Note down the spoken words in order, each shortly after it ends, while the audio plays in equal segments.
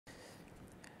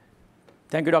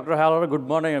Thank you, Dr. Haller. Good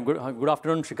morning and good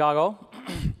afternoon, Chicago.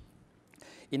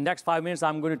 In the next 5 minutes,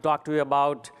 I'm going to talk to you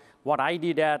about what I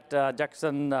did at at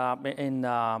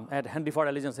Henry Ford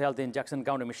Allegiance Health in Jackson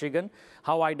County, Michigan,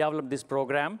 how I developed this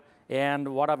program, and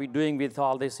what are we doing with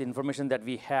all this information that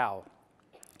we have.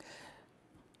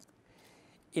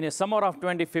 In a summer of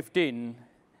 2015,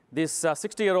 this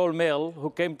 60-year-old male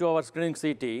who came to our screening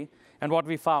CT, and what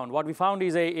we found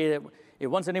is a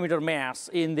 1 centimeter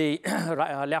mass in the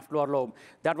left lower lobe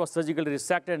that was surgically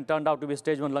resected and turned out to be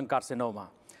stage 1 lung carcinoma.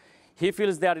 He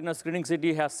feels that screening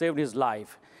CT has saved his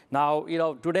life. Now,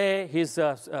 today he's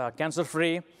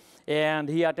cancer-free, and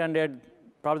he attended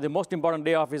probably the most important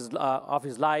day of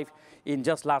his life in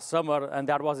just last summer, and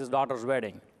that was his daughter's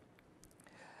wedding.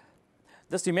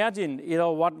 Just imagine,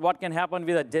 what can happen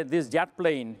with this jet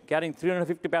plane carrying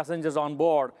 350 passengers on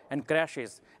board and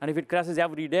crashes. And if it crashes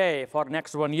every day for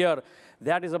next 1 year,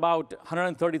 that is about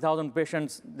 130,000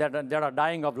 patients that are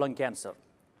dying of lung cancer.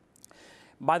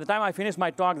 By the time I finish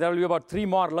my talk, there will be about 3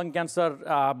 more lung cancer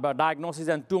diagnoses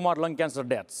and 2 more lung cancer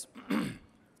deaths.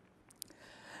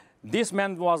 This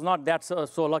man was not that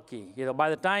so lucky. By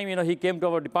the time he came to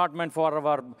our department for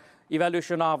our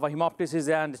evaluation of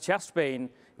hemoptysis and chest pain,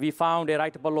 we found a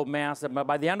right upper lobe mass.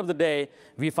 By the end of the day,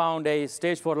 we found a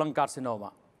stage 4 lung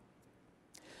carcinoma.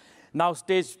 Now,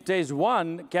 stage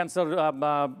 1 cancer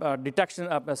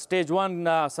detection, stage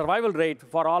 1 survival rate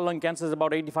for all lung cancer is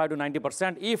about 85 to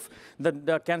 90% if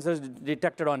the cancer is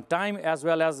detected on time, as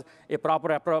well as a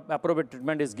proper appropriate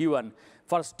treatment is given.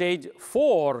 For stage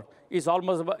 4, is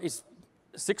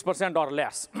 6% or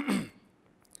less.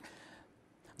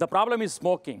 The problem is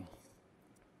smoking.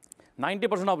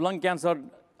 90% of lung cancer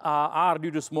are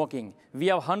due to smoking. We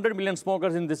have 100 million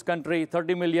smokers in this country.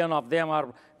 30 million of them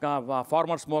are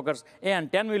former smokers,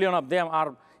 and 10 million of them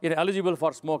are eligible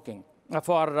for smoking,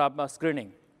 for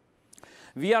screening.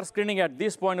 We are screening at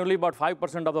this point only about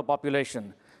 5% of the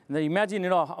population. Now imagine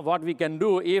what we can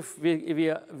do if we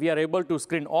are able to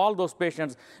screen all those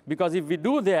patients, because if we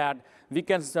do that, we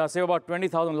can save about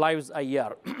 20,000 lives a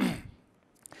year.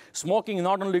 Smoking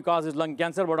not only causes lung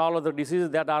cancer, but all other diseases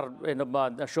that are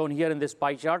shown here in this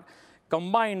pie chart.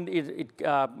 Combined, it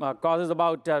causes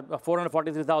about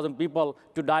 443,000 people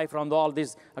to die from all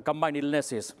these combined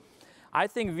illnesses. I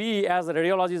think we, as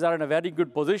radiologists, are in a very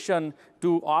good position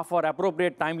to offer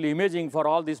appropriate, timely imaging for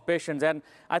all these patients. And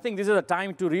I think this is a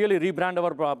time to really rebrand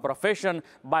our profession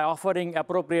by offering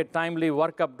appropriate, timely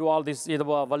workup to all this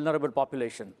vulnerable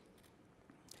population.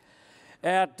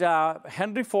 At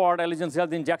Henry Ford Allegiance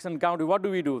Health in Jackson County, what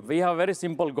do? We have a very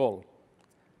simple goal.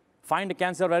 Find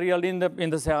cancer very early in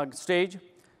the stage,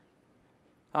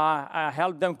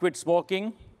 help them quit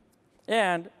smoking,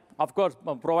 and of course,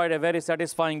 provide a very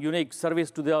satisfying, unique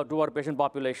service to our patient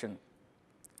population.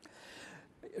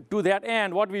 To that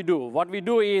end, what we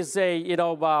do is, in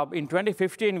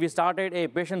 2015, we started a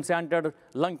patient-centered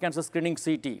lung cancer screening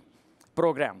CT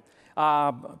program.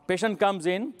 Patient comes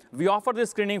in. We offer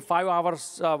this screening 5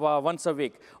 hours once a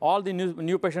week. All the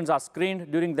new patients are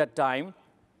screened during that time.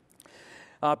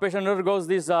 Patient undergoes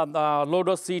this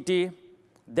low-dose CT.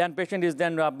 Then patient is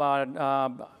then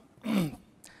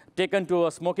taken to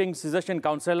a smoking cessation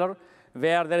counselor,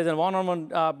 where there is a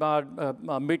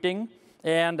one-on-one meeting,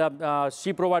 and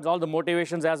she provides all the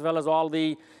motivations as well as all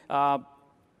the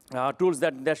tools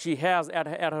that she has at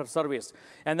her service.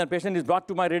 And then patient is brought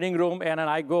to my reading room, and then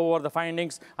I go over the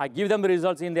findings. I give them the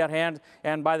results in their hands,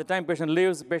 and by the time patient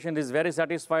leaves, patient is very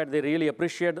satisfied. They really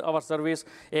appreciate our service,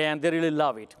 and they really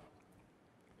love it.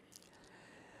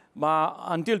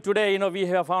 Until today, we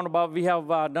have done about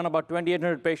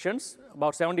 2,800 patients.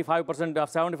 About 75% of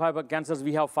 75 cancers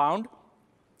we have found.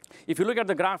 If you look at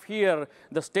the graph here,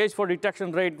 the stage 4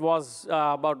 detection rate was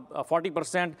about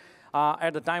 40%.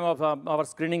 At the time of our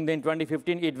screening in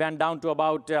 2015, it went down to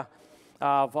about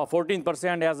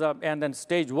 14%, and then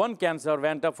stage 1 cancer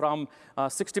went up from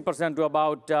 60% to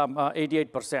about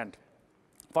 88%.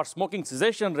 For smoking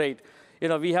cessation rate,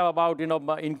 we have about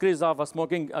increase of a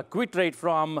smoking quit rate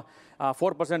from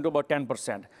 4% to about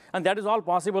 10%. And that is all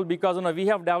possible because we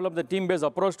have developed the team-based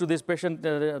approach to this patient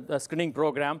screening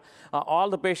program. All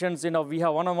the patients, we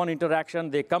have one-on-one interaction.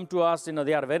 They come to us.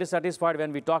 They are very satisfied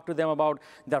when we talk to them about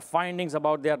their findings,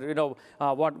 about their,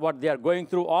 what they are going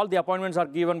through. All the appointments are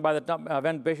given by the time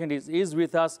when patient is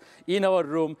with us in our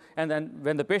room. And then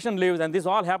when the patient leaves, and this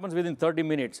all happens within 30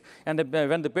 minutes. And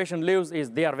when the patient leaves,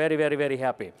 they are very, very, very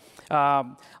happy.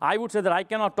 I would say that I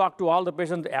cannot talk to all the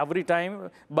patients every time,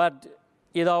 but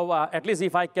at least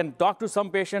if I can talk to some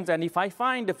patients, and if I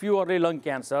find a few early lung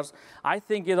cancers, I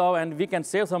think, and we can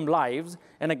save some lives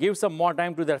and give some more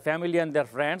time to their family and their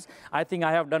friends, I think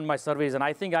I have done my service, and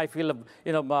I think I feel,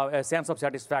 a sense of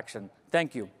satisfaction.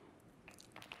 Thank you.